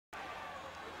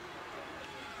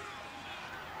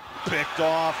Picked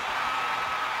off.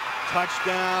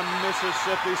 Touchdown,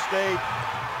 Mississippi State.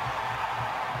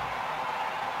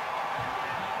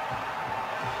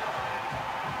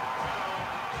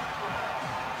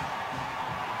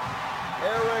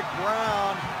 Eric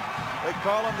Brown, they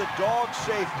call him the dog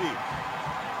safety.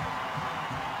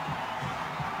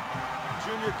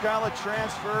 Junior college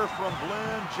transfer from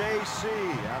Blinn JC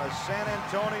out of San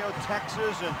Antonio,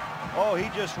 Texas. And oh, he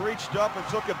just reached up and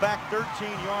took it back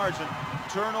 13 yards. And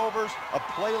turnovers, a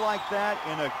play like that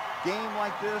in a game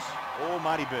like this, oh,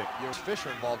 mighty big. There's Fisher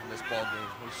involved in this ball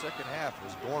game. His second half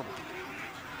was dormant.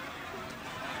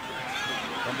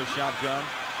 From the shotgun,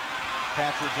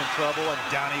 Patrick's in trouble, and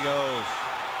down he goes.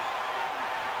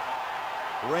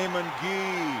 Raymond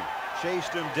Gee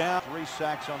chased him down. 3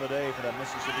 sacks on the day for that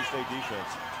Mississippi State defense.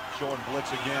 Showing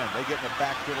blitz again. They get in the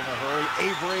backfield in a hurry.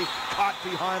 Avery caught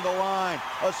behind the line.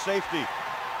 A safety.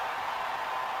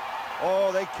 Oh,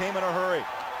 they came in a hurry.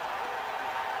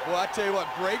 Well, I tell you what,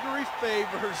 Gregory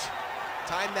Favors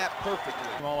timed that perfectly.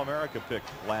 All-America pick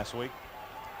last week.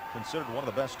 Considered one of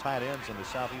the best tight ends in the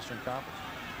Southeastern Conference.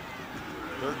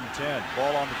 3rd and 10.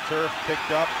 Ball on the turf. Picked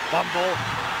up. Fumble.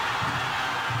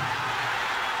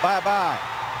 Bye-bye.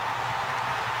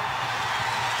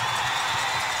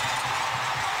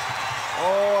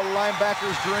 Oh, a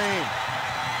linebacker's dream.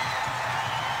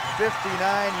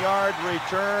 59-yard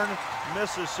return.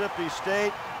 Mississippi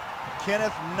State.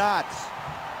 Kenneth Knotts.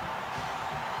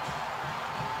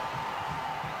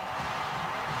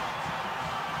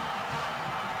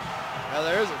 Now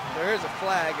there is a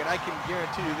flag, and I can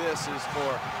guarantee you this is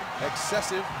for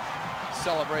excessive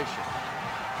celebration.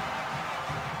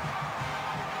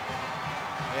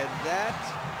 And that,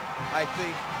 I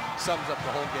think, sums up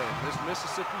the whole game. This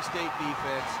Mississippi State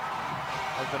defense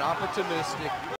has been opportunistic.